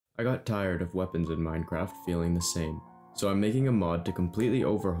I got tired of weapons in Minecraft feeling the same, so I'm making a mod to completely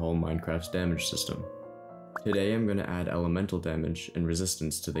overhaul Minecraft's damage system. Today I'm going to add elemental damage and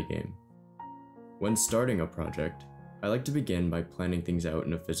resistance to the game. When starting a project, I like to begin by planning things out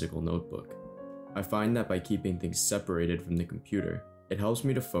in a physical notebook. I find that by keeping things separated from the computer, it helps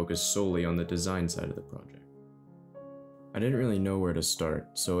me to focus solely on the design side of the project. I didn't really know where to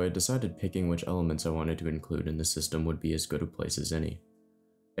start, so I decided picking which elements I wanted to include in the system would be as good a place as any.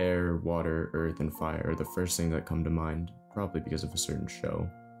 Air, water, earth, and fire are the first thing that come to mind, probably because of a certain show,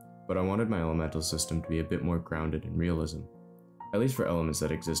 but I wanted my elemental system to be a bit more grounded in realism, at least for elements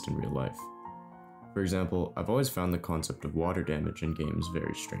that exist in real life. For example, I've always found the concept of water damage in games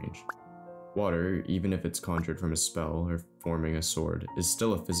very strange. Water, even if it's conjured from a spell or forming a sword, is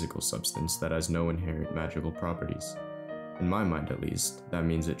still a physical substance that has no inherent magical properties. In my mind at least, that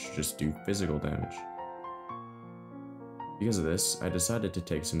means it should just do physical damage. Because of this, I decided to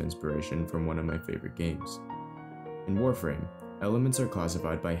take some inspiration from one of my favorite games. In Warframe, elements are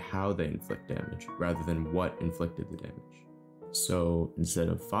classified by how they inflict damage, rather than what inflicted the damage. So, instead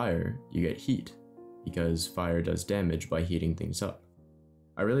of fire, you get heat, because fire does damage by heating things up.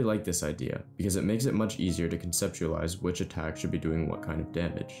 I really like this idea, because it makes it much easier to conceptualize which attack should be doing what kind of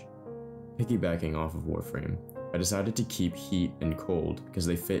damage. Piggybacking off of Warframe, I decided to keep heat and cold because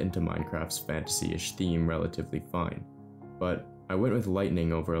they fit into Minecraft's fantasy-ish theme relatively fine, but I went with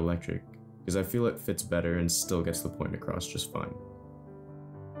lightning over electric because I feel it fits better and still gets the point across just fine.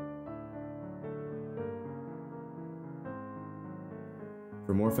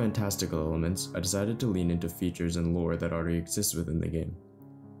 For more fantastical elements, I decided to lean into features and lore that already exist within the game.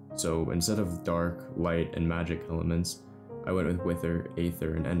 So instead of dark, light, and magic elements, I went with Wither,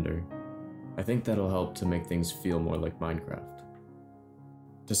 Aether, and Ender. I think that'll help to make things feel more like Minecraft.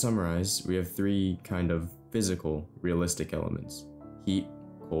 To summarize, we have three kind of physical, realistic elements: heat,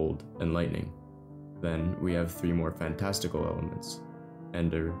 cold, and lightning. Then we have three more fantastical elements: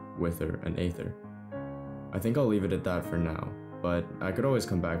 Ender, Wither, and Aether. I think I'll leave it at that for now, but I could always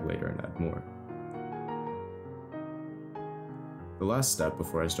come back later and add more. The last step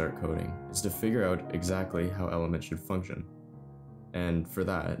before I start coding is to figure out exactly how elements should function. And for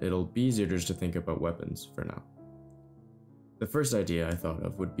that, it'll be easier just to think about weapons for now. The first idea I thought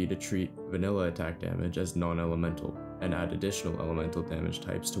of would be to treat vanilla attack damage as non-elemental, and add additional elemental damage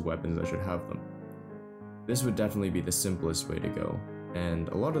types to weapons that should have them. This would definitely be the simplest way to go, and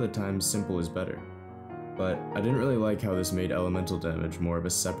a lot of the time simple is better. But I didn't really like how this made elemental damage more of a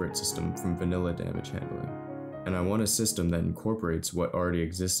separate system from vanilla damage handling, and I want a system that incorporates what already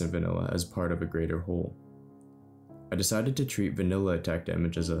exists in vanilla as part of a greater whole. I decided to treat vanilla attack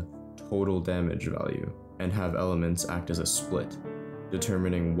damage as a total damage value, and have elements act as a split,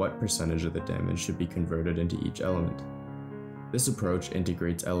 determining what percentage of the damage should be converted into each element. This approach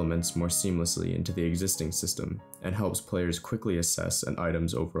integrates elements more seamlessly into the existing system, and helps players quickly assess an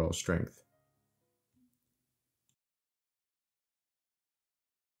item's overall strength.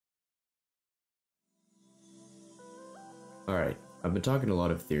 Alright, I've been talking a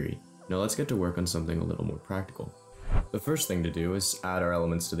lot of theory, now let's get to work on something a little more practical. The first thing to do is add our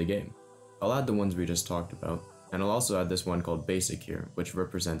elements to the game. I'll add the ones we just talked about, and I'll also add this one called basic here, which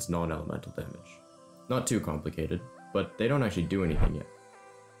represents non-elemental damage. Not too complicated, but they don't actually do anything yet.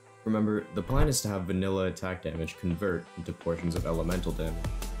 Remember, the plan is to have vanilla attack damage convert into portions of elemental damage,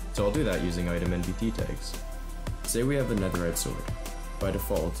 so I'll do that using item NBT tags. Say we have a netherite sword. By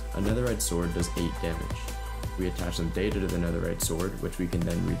default, a netherite sword does 8 damage. We attach some data to the netherite sword, which we can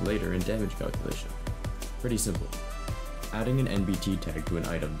then read later in damage calculation. Pretty simple. Adding an NBT tag to an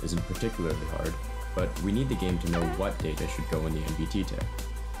item isn't particularly hard, but we need the game to know what data should go in the NBT tag.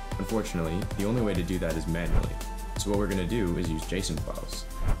 Unfortunately, the only way to do that is manually, so what we're going to do is use JSON files.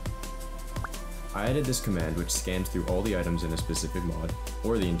 I added this command which scans through all the items in a specific mod,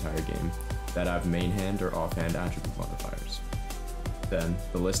 or the entire game, that have main hand or offhand attribute modifiers. Then,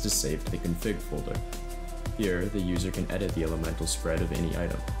 the list is saved to the config folder. Here, the user can edit the elemental spread of any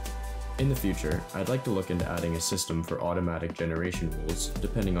item. In the future, I'd like to look into adding a system for automatic generation rules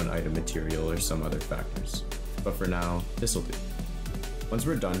depending on item material or some other factors. But for now, this'll do. Once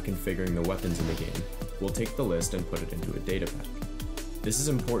we're done configuring the weapons in the game, we'll take the list and put it into a data pack. This is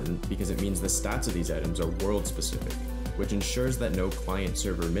important because it means the stats of these items are world specific, which ensures that no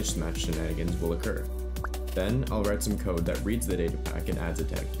client-server mismatch shenanigans will occur. Then, I'll write some code that reads the data pack and adds a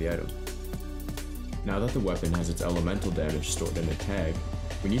tag to the item. Now that the weapon has its elemental damage stored in a tag,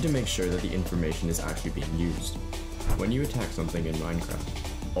 we need to make sure that the information is actually being used. When you attack something in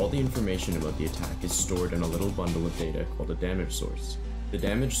Minecraft, all the information about the attack is stored in a little bundle of data called a damage source. The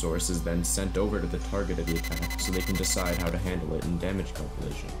damage source is then sent over to the target of the attack so they can decide how to handle it in damage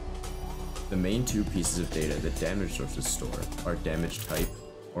calculation. The main two pieces of data that damage sources store are damage type,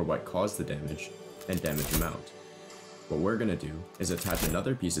 or what caused the damage, and damage amount. What we're going to do is attach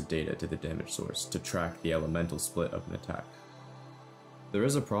another piece of data to the damage source to track the elemental split of an attack. There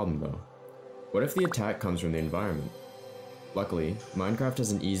is a problem though. What if the attack comes from the environment? Luckily, Minecraft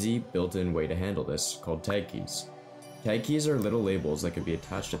has an easy, built-in way to handle this called tag keys. Tag keys are little labels that can be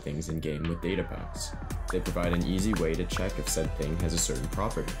attached to things in-game with data packs. They provide an easy way to check if said thing has a certain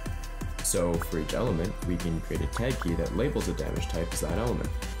property. So, for each element, we can create a tag key that labels a damage type as that element.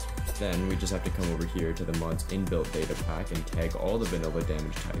 Then, we just have to come over here to the mod's inbuilt data pack and tag all the vanilla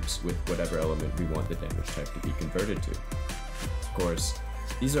damage types with whatever element we want the damage type to be converted to. Of course,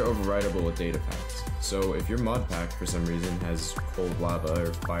 these are overridable with data packs, so if your mod pack for some reason has cold lava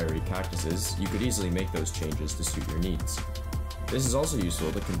or fiery cactuses, you could easily make those changes to suit your needs. This is also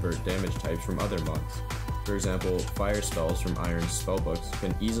useful to convert damage types from other mods. For example, fire spells from Iron's spellbooks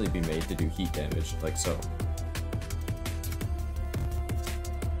can easily be made to do heat damage, like so.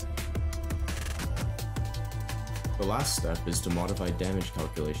 The last step is to modify damage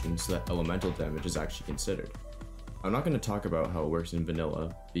calculations so that elemental damage is actually considered. I'm not going to talk about how it works in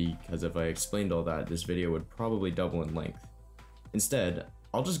vanilla, because if I explained all that, this video would probably double in length. Instead,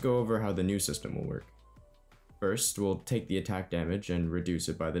 I'll just go over how the new system will work. First, we'll take the attack damage and reduce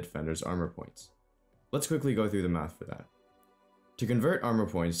it by the defender's armor points. Let's quickly go through the math for that. To convert armor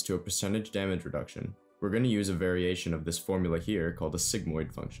points to a percentage damage reduction, we're going to use a variation of this formula here called a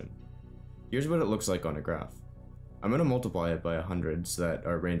sigmoid function. Here's what it looks like on a graph. I'm going to multiply it by 100 so that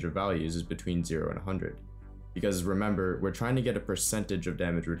our range of values is between 0 and 100. Because remember, we're trying to get a percentage of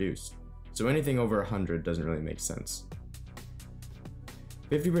damage reduced, so anything over 100 doesn't really make sense.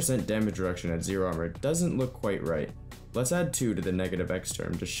 50% damage reduction at 0 armor doesn't look quite right. Let's add 2 to the negative x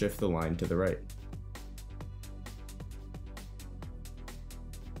term to shift the line to the right.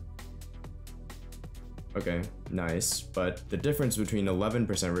 Okay, nice, but the difference between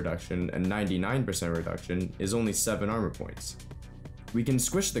 11% reduction and 99% reduction is only 7 armor points. We can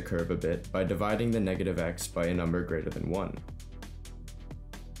squish the curve a bit by dividing the negative x by a number greater than 1.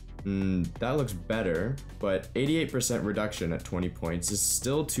 That looks better, but 88% reduction at 20 points is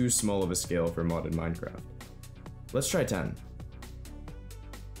still too small of a scale for modded Minecraft. Let's try 10.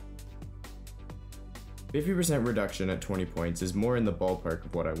 50% reduction at 20 points is more in the ballpark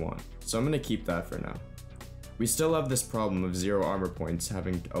of what I want, so I'm going to keep that for now. We still have this problem of 0 armor points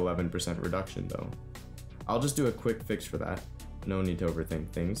having 11% reduction though. I'll just do a quick fix for that. No need to overthink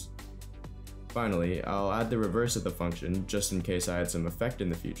things. Finally, I'll add the reverse of the function just in case I add some effect in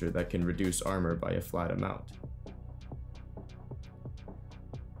the future that can reduce armor by a flat amount.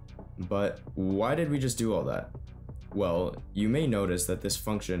 But why did we just do all that? Well, you may notice that this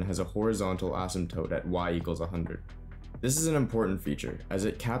function has a horizontal asymptote at y equals 100. This is an important feature, as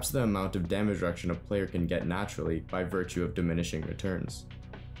it caps the amount of damage reduction a player can get naturally by virtue of diminishing returns.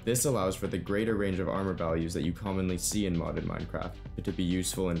 This allows for the greater range of armor values that you commonly see in modded Minecraft, but to be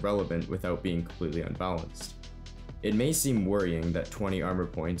useful and relevant without being completely unbalanced. It may seem worrying that 20 armor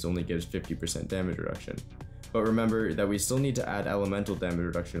points only gives 50% damage reduction, but remember that we still need to add elemental damage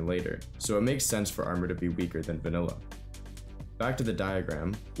reduction later, so it makes sense for armor to be weaker than vanilla. Back to the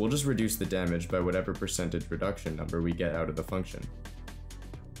diagram, we'll just reduce the damage by whatever percentage reduction number we get out of the function.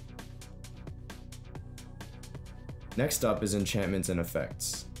 Next up is enchantments and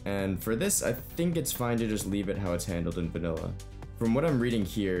effects, and for this I think it's fine to just leave it how it's handled in vanilla. From what I'm reading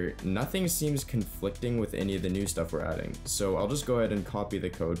here, nothing seems conflicting with any of the new stuff we're adding, so I'll just go ahead and copy the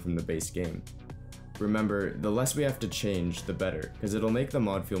code from the base game. Remember, the less we have to change, the better, because it'll make the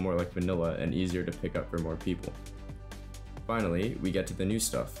mod feel more like vanilla and easier to pick up for more people. Finally, we get to the new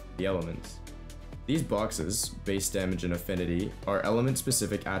stuff, the elements. These boxes, base damage and affinity, are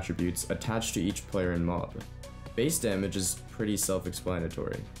element-specific attributes attached to each player and mob. Base damage is pretty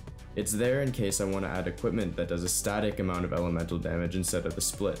self-explanatory. It's there in case I want to add equipment that does a static amount of elemental damage instead of the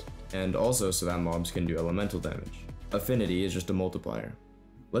split, and also so that mobs can do elemental damage. Affinity is just a multiplier.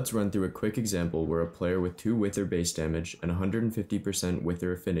 Let's run through a quick example where a player with 2 Wither base damage and 150%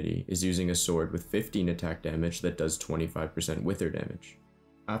 Wither affinity is using a sword with 15 attack damage that does 25% Wither damage.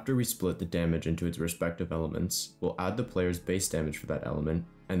 After we split the damage into its respective elements, we'll add the player's base damage for that element,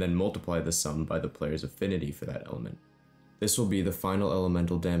 and then multiply the sum by the player's affinity for that element. This will be the final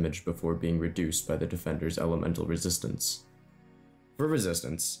elemental damage before being reduced by the defender's elemental resistance. For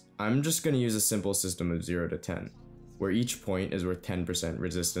resistance, I'm just going to use a simple system of 0 to 10, where each point is worth 10%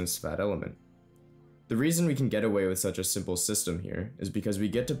 resistance to that element. The reason we can get away with such a simple system here is because we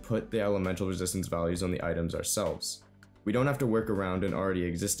get to put the elemental resistance values on the items ourselves. we don't have to work around an already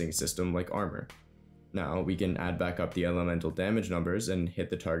existing system like armor. Now we can add back up the elemental damage numbers and hit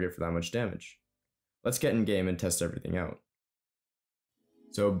the target for that much damage. Let's get in game and test everything out.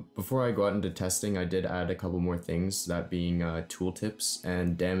 So before I go out into testing, I did add a couple more things, that being tooltips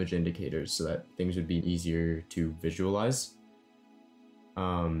and damage indicators, so that things would be easier to visualize.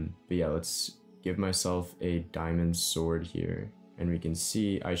 But yeah, let's give myself a diamond sword here, and we can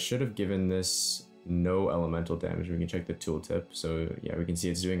see I should have given this no elemental damage. We can check the tooltip. So yeah, we can see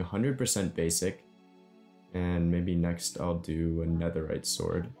it's doing 100% basic, and maybe next I'll do a netherite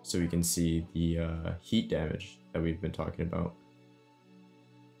sword so we can see the heat damage that we've been talking about.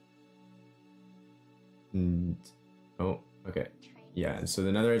 And, oh, okay. Yeah, so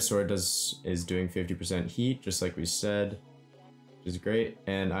the netherite sword is doing 50% heat, just like we said, which is great.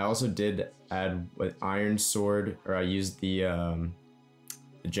 And I also did add an iron sword, or I used the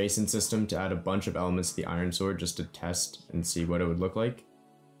adjacent system to add a bunch of elements to the iron sword just to test and see what it would look like.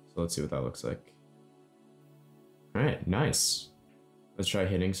 So let's see what that looks like. Alright, nice. Let's try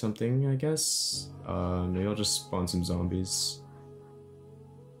hitting something, I guess. Maybe I'll just spawn some zombies.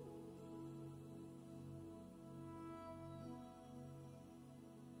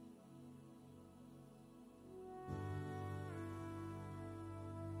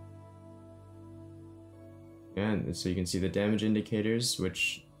 And so you can see the damage indicators,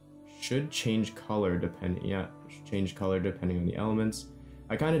 which should change color depending, change color depending on the elements.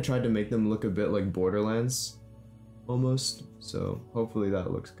 I kind of tried to make them look a bit like Borderlands, almost, so hopefully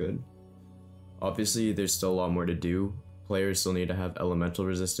that looks good. Obviously, there's still a lot more to do. Players still need to have elemental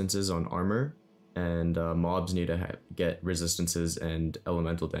resistances on armor, and mobs need to get resistances and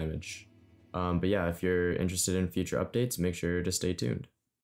elemental damage. But yeah, if you're interested in future updates, make sure to stay tuned.